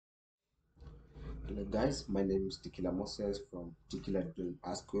Hello guys, my name is TIKILA from TIKILA Drill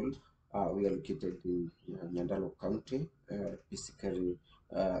School. We are located in Nyandalo County, basically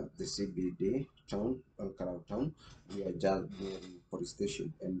the CBD town, Ankara town. We are just near the police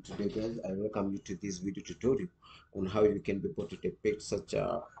station. And today guys, I welcome you to this video tutorial on how you can be able to depict such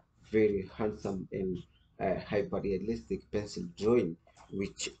a very handsome and hyper-realistic pencil drawing,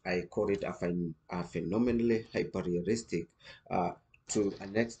 which I call it a phenomenally hyper-realistic uh, to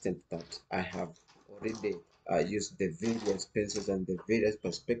an extent that I have already used the various pencils and the various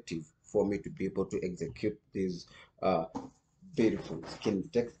perspective for me to be able to execute this uh, beautiful skin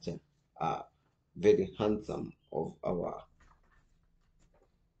texture, very handsome of our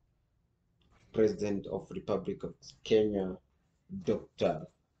President of Republic of Kenya, Dr.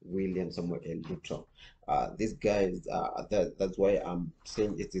 William Samuel Ruto. These guys, that's why I'm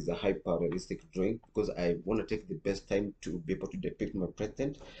saying it is a hyper realistic drawing, because I want to take the best time to be able to depict my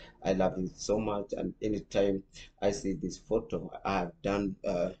president. I love him so much, and anytime I see this photo, I have done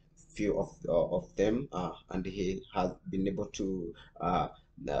few of them, and he has been able to,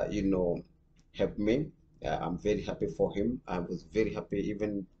 you know, help me. I'm very happy for him. I was very happy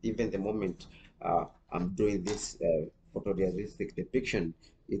even the moment I'm doing this photorealistic depiction.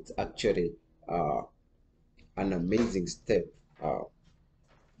 It's actually uh, an amazing step uh,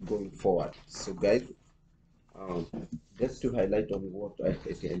 going forward. So guys, um, just to highlight on what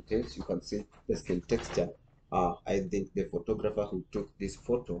it entails, you can see the skin texture. I think the photographer who took this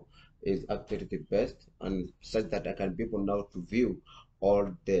photo is actually the best, and such that I can be able now to view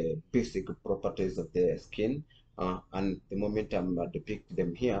all the basic properties of the skin. And the moment I'm depicting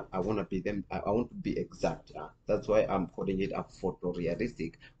them here, I want to be them. I want to be exact. That's why I'm calling it a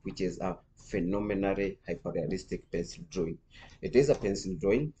photorealistic, which is a phenomenally hyperrealistic pencil drawing. It is a pencil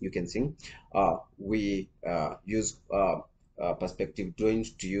drawing. You can see we use perspective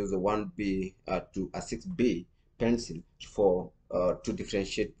drawings to use a 1B to a 6B pencil for to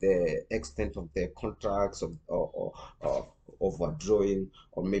differentiate the extent of the contracts of a drawing,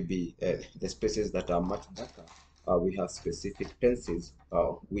 or maybe the spaces that are much darker. We have specific pencils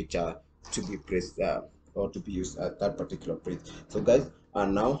which are to be pressed or to be used at that particular place. So guys,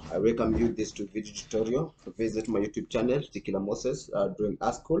 and now I welcome you this to video tutorial. Visit my YouTube channel, TIKILA Moses, doing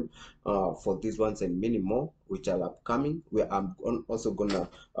ASCOL for these ones and many more which are upcoming. Where I'm also gonna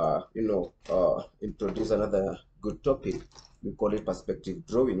introduce another good topic. We call it perspective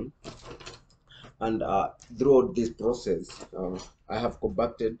drawing. And throughout this process, I have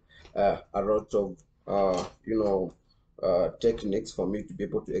conducted a lot of techniques for me to be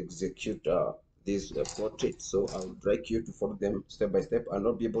able to execute this portrait. So I would like you to follow them step by step. I'll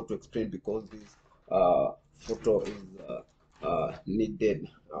not be able to explain because this photo is needed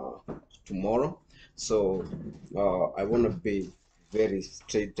tomorrow. So I want to be very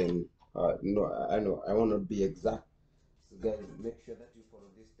straight, and I want to be exact. So guys, make sure that you follow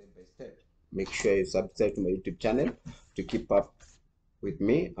this step by step. Make sure you subscribe to my YouTube channel to keep up with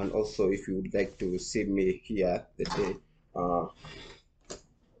me. And also, if you would like to see me here the day,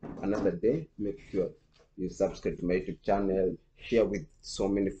 another day, make sure you subscribe to my YouTube channel, share with so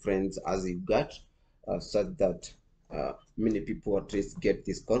many friends as you got, such that many people at least get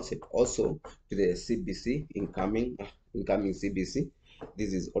this concept. Also, to the CBC incoming CBC,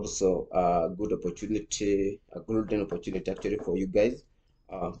 this is also a good opportunity, a golden opportunity actually for you guys.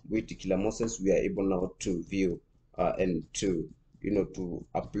 With TIKILA Moses, we are able now to view and to to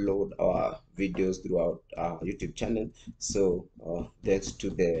upload our videos throughout our YouTube channel. So thanks to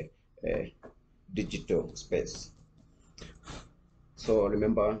the uh, digital space. So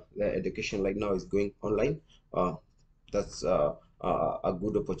remember, the education right now is going online. That's a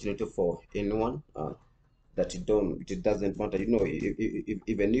good opportunity for anyone that it doesn't matter.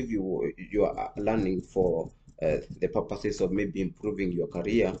 Even if you are learning for the purposes of maybe improving your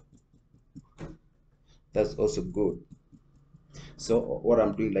career, that's also good. So what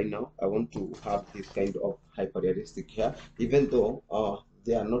I'm doing right now, I want to have this kind of hyper-realistic here, even though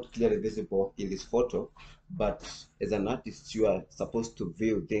they are not clearly visible in this photo. But as an artist, you are supposed to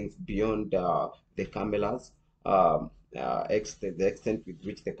view things beyond the camera's the extent with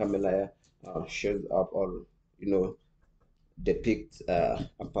which the camera shows up, or depicts a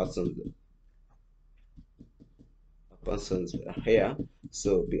person's hair.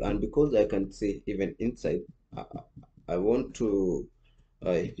 So and because I can see even inside, uh, I want to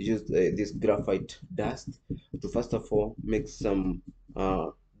use this graphite dust to first of all make some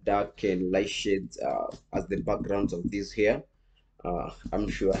dark and light shades as the backgrounds of this hair. I'm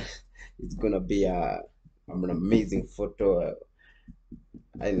sure it's gonna be an amazing photo,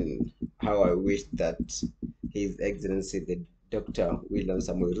 and how I wish that His Excellency the Dr. William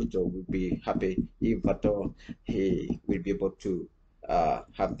Samuel Ruto will be happy if at all he will be able to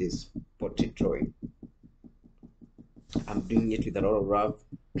have this portrait drawing. I'm doing it with a lot of love.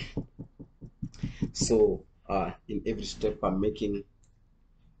 So in every step I'm making,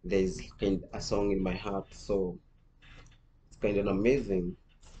 there's kind of a song in my heart. So it's kind of amazing.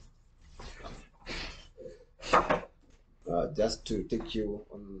 Just to take you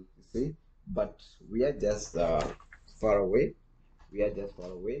on, you see, but we are just far away. We are just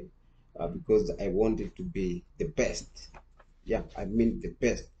far away because I want it to be the best. Yeah, I mean the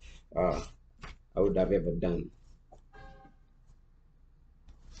best I would have ever done.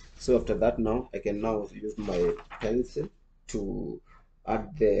 So after that, now I can now use my pencil to add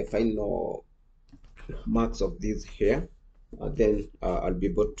the final marks of this here. Then I'll be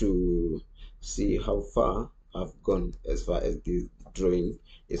able to see how far I've gone as far as this drawing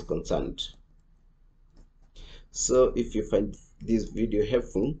is concerned. So if you find this video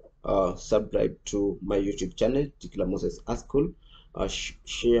helpful, subscribe to my YouTube channel, TIKILA Moses Art School.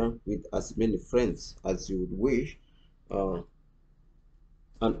 Share with as many friends as you would wish, uh,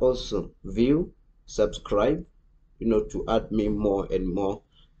 and also view, subscribe, to add me more and more,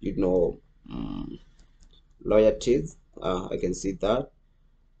 um, loyalties. I can see that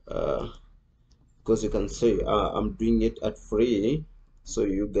because you can say I'm doing it at free. So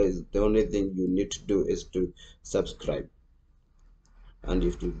you guys, the only thing you need to do is to subscribe, and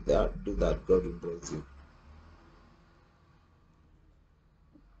if you do that, God will bless you.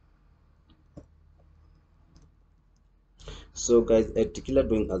 So guys, at TIKILA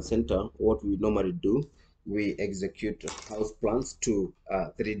Drawing Art Center, what we normally do, we execute house plans to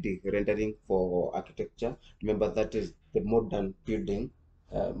 3D rendering for architecture. Remember, that is the modern building,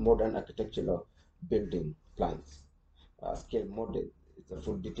 modern architectural building plans. Scale model, it's a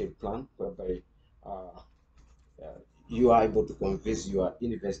full detailed plan whereby uh, you are able to convince your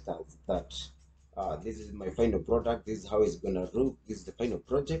investors that this is my final product, this is how it's gonna look, this is the final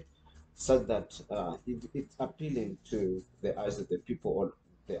project, such that it's appealing to the eyes of the people or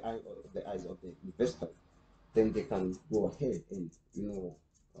the eyes of the investors. Then they can go ahead and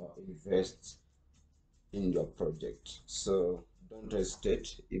invest in your project. So don't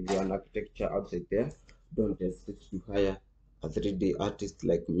hesitate. If you're an architecture outside there, don't hesitate to hire a 3D artist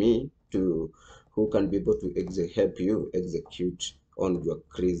like me to who can be able to help you execute on your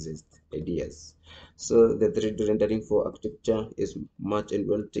craziest ideas. So the 3D rendering for architecture is much and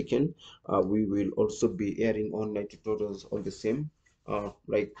well taken. We will also be airing online tutorials on the same.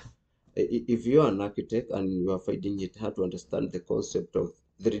 Like if you are an architect and you are finding it hard to understand the concept of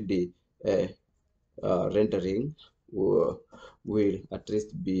 3D rendering, will at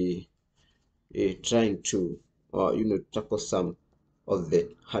least be trying to tackle some of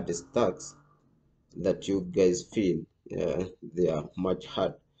the hardest tasks that you guys feel they are much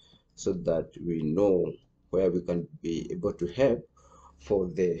hard, so that we know where we can be able to help for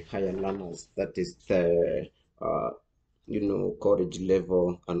the higher learners, that is the college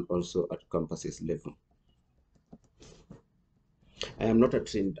level and also at campuses level. I am not a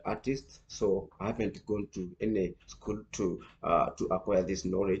trained artist, so I haven't gone to any school to acquire this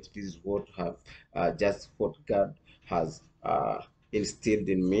knowledge. This is what have just what God has instilled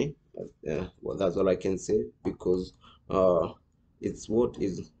in me. Well, that's all I can say, because it's what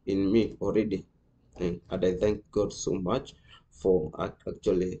is in me already, and I thank God so much for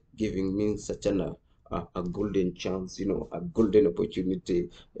actually giving me such a golden chance, a golden opportunity,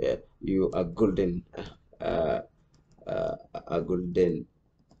 a golden. Uh, a golden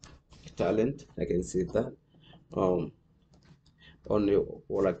talent. I can say that. Um, Only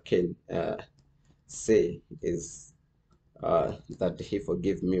all I can say is that He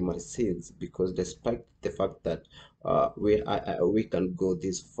forgive me my sins, because despite the fact that we can go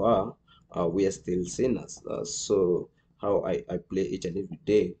this far, we are still sinners. So how I play each and every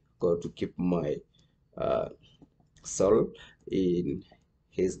day, God, to keep my uh, soul in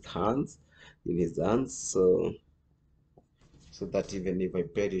His hands, so that even if I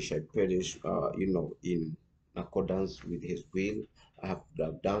perish, in accordance with His will. I have to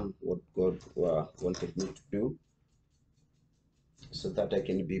have done what God wanted me to do, so that I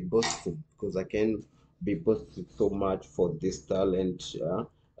can be boastful, because I can be boastful so much for this talent.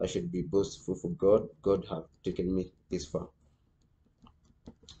 I should be boastful for God. God have taken me this far.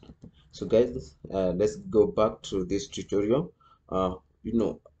 So guys, let's go back to this tutorial. You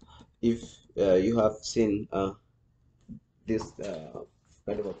know, if you have seen this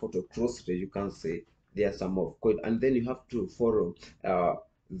kind of a photo closely, you can see there are some of code, and then you have to follow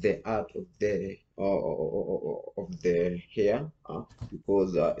the art of the hair,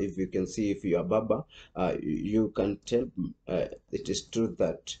 because if you can see, if you are barber, you can tell it is true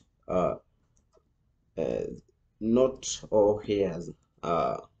that uh, uh, not all hairs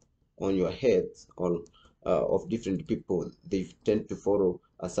on your head on of different people, they tend to follow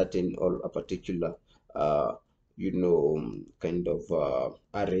a certain or a particular kind of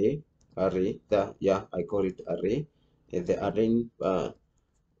array. Yeah, I call it array. And the array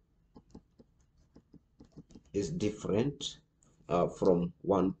is different from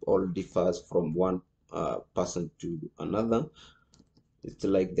one, all differs from one person to another. It's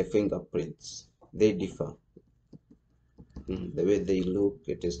like the fingerprints, they differ. The way they look,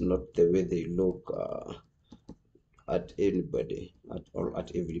 it is not the way they look at anybody, at all,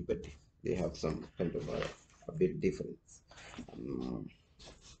 at everybody. They have some kind of a big difference. Um,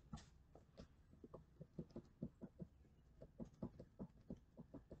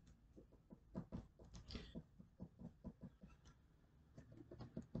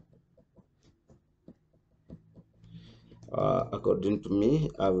 According to me,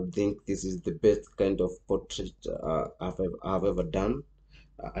 I would think this is the best kind of portrait I've ever done.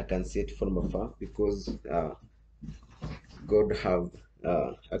 I can see it from afar because God have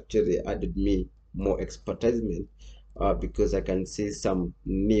actually added me more expertisement, because I can see some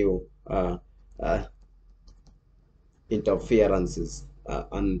new uh, interferences,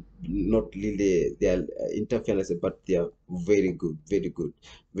 and not really they are interferences, but they are very good, very good,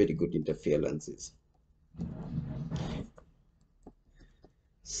 very good interferences.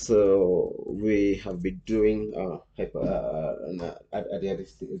 So we have been doing a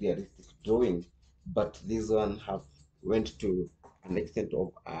realistic drawing, but this one have went to an extent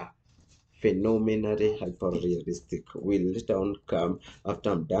of phenomenally hyper realistic. Will later on come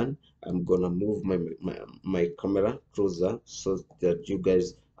after I'm done. I'm gonna move my camera closer so that you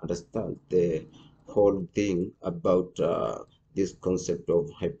guys understand the whole thing about this concept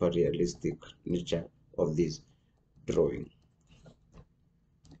of hyper realistic nature of this drawing.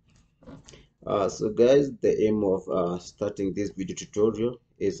 So guys, the aim of starting this video tutorial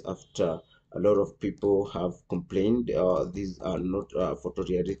is after a lot of people have complained these are not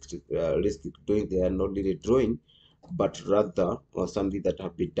photorealistic realistic drawing, they are not really drawing, but rather something that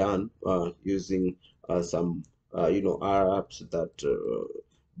have been done using some apps that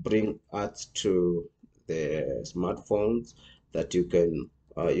bring art to the smartphones, that you can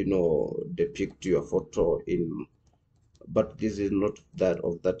depict your photo in, but this is not that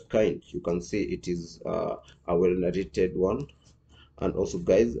of that kind. You can see it is a well narrated one. And also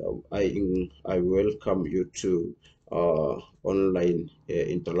guys, I welcome you to online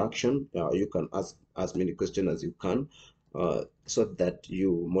interaction. You can ask as many questions as you can, so that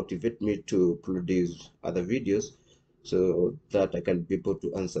you motivate me to produce other videos, so that I can be able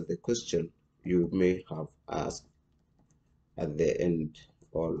to answer the question you may have asked at the end,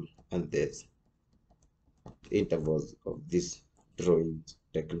 or and the intervals of these drawing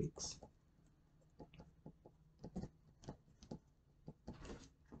techniques.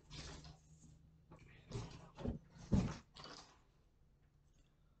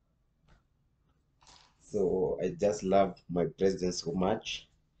 So I just love my president so much,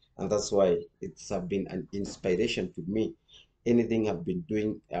 and that's why it's been an inspiration to me. Anything I've been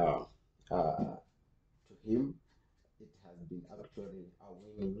doing to him, it has been actually a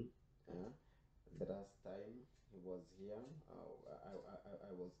winning. Uh, the last time he was here,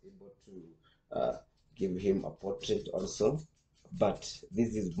 I was able to give him a portrait also, but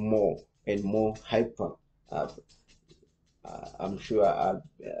this is more and more hyper. Uh, I'm sure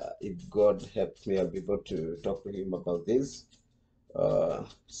if God helps me, I'll be able to talk to him about this, so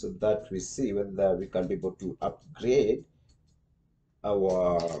that we see whether we can be able to upgrade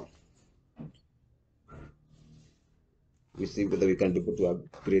our, we see whether we can be able to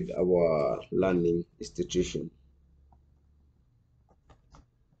upgrade our learning institution.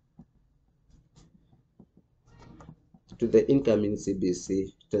 To the incoming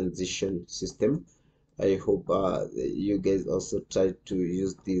CBC transition system. I hope you guys also try to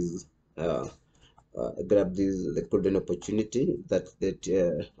use these, grab this the golden opportunity that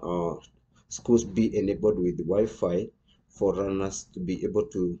schools be enabled with Wi-Fi for runners to be able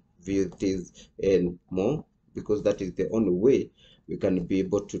to view this and more, because that is the only way we can be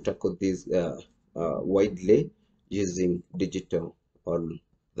able to tackle this widely using digital on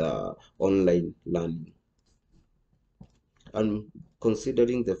the online learning. And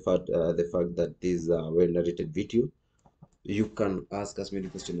considering the fact that this well narrated video, you can ask as many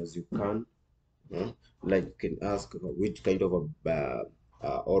questions as you can. Like you can ask which kind of a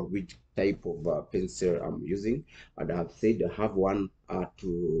or which type of pencil I'm using. And I have said I have one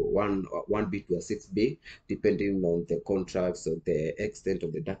B to a 6B, depending on the contrast or the extent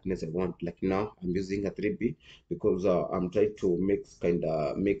of the darkness I want. Like now, I'm using a 3B because I'm trying to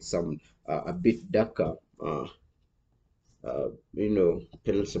make some a bit darker.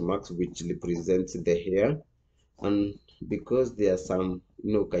 Pencil marks which represents the hair, and because there are some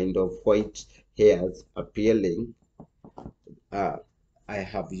kind of white hairs appearing, uh, I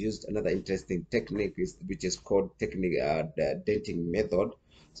have used another interesting technique which is called technique the denting method,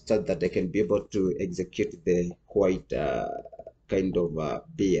 so that I can be able to execute the white kind of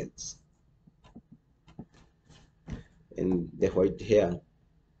beards and the white hair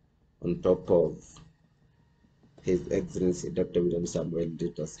on top of His Excellency Dr. William Samuel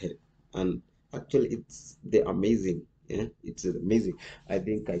Ruto's head. And actually, it's the amazing. Yeah, it's amazing. I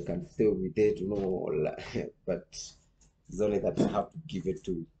think I can stay with it, but it's only that I have to give it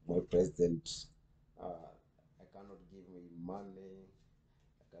to my president. I cannot give him money.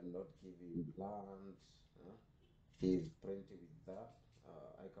 I cannot give him land. Uh, he's plenty with that.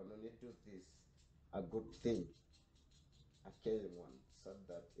 I can only do this a good thing, a caring one, so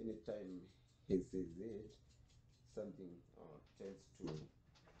that anytime he sees it, something tends to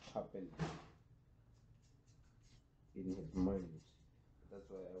happen in his mind. That's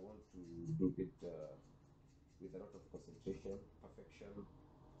why I want to do it with a lot of concentration, perfection,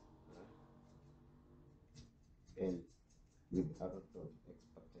 and with a lot of expertise.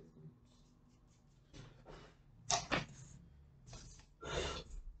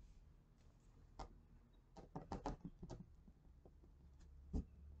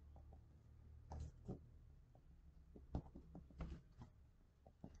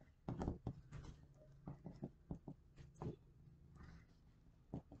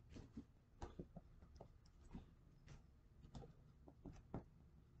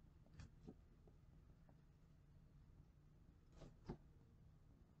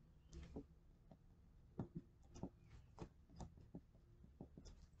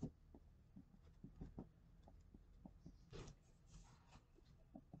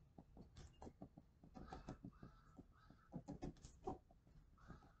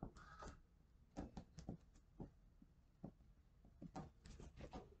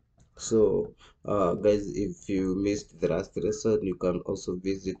 So, guys, if you missed the last lesson, you can also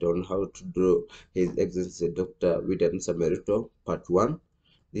visit on how to draw His Excellency Dr. William Samerito, Part 1.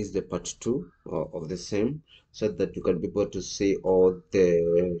 This is the Part 2 of the same, so that you can be able to see all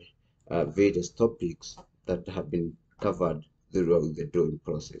the various topics that have been covered throughout the drawing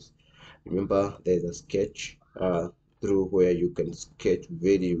process. Remember, there's a sketch through where you can sketch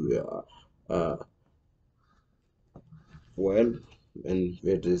very well and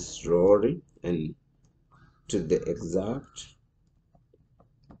very slowly and to the exact,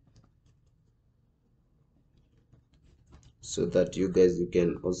 so that you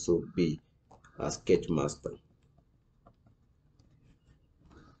can also be a sketch master.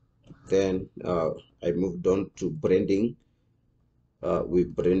 Then I moved on to branding. We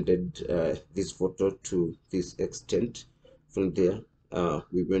branded this photo to this extent. From there,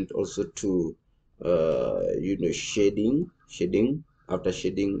 we went also to shading. After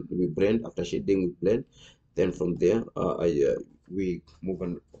shading, we blend. After shading, we blend. Then from there, we move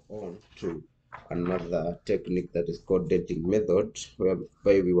on to another technique that is called denting method,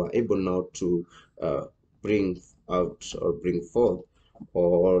 whereby we were able now to bring out or bring forth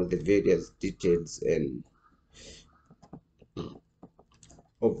all the various details and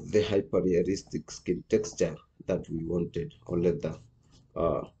of the hyper-realistic skin texture that we wanted, or rather,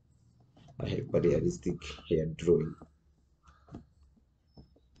 uh, a hyper-realistic hair drawing.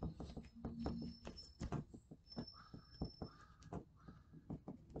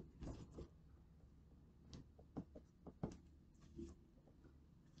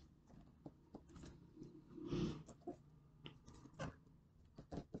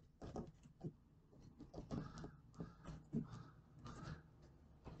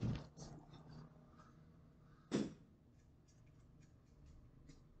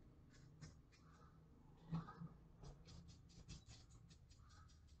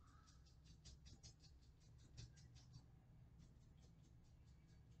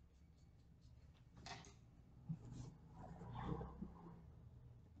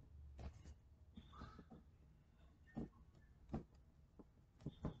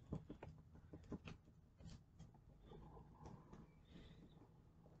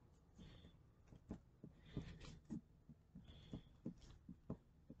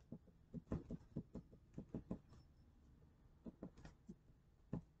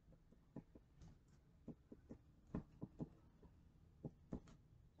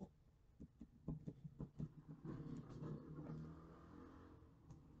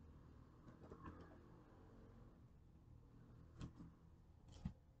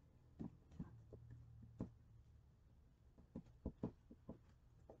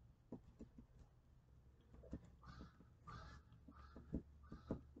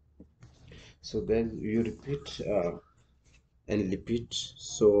 So guys, you repeat and repeat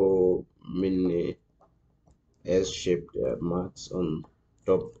so many S-shaped marks on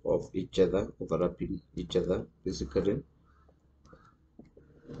top of each other, overlapping each other basically.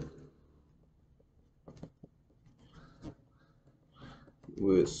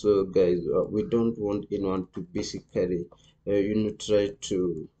 So guys, we don't want anyone to basically try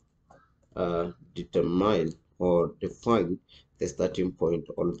to determine or define the starting point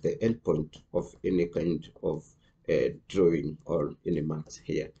or the end point of any kind of drawing or any maths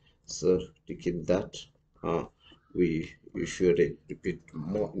here. So to keep that, we usually repeat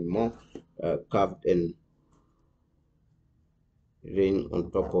more and more curved and laying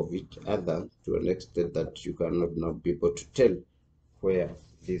on top of each other to an extent that you cannot now be able to tell where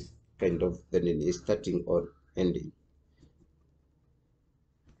this kind of then is starting or ending.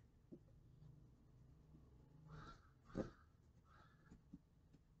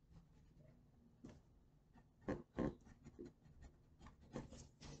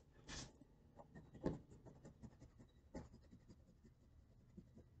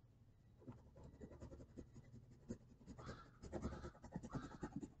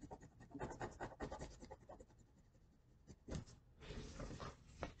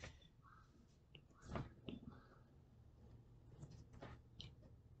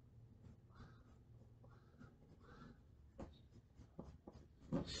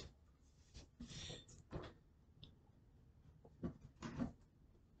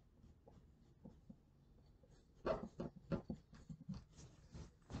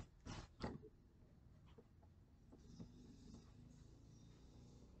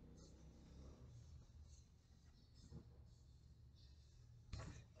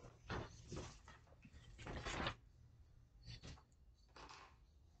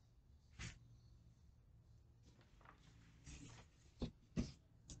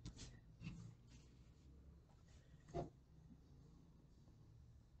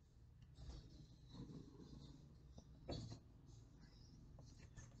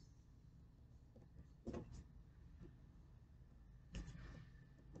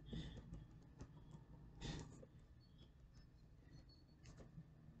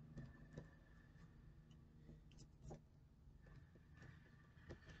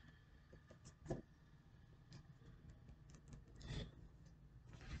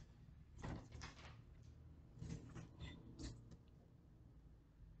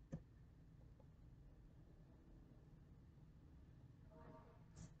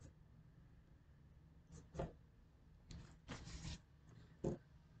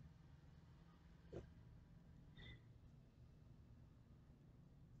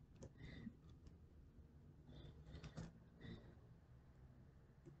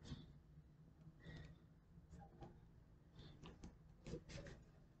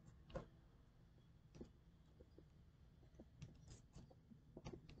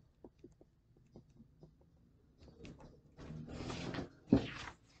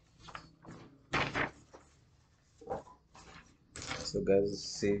 So guys,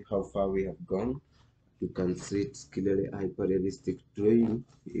 see how far we have gone. You can see it's clearly hyper realistic drawing.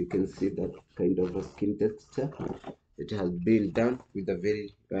 You can see that kind of a skin texture. It has been done with a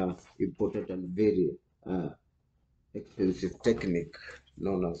very important and very expensive technique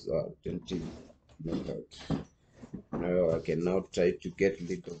known as tinting method. Now I can now try to get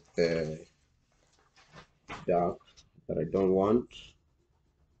rid of the dark that I don't want.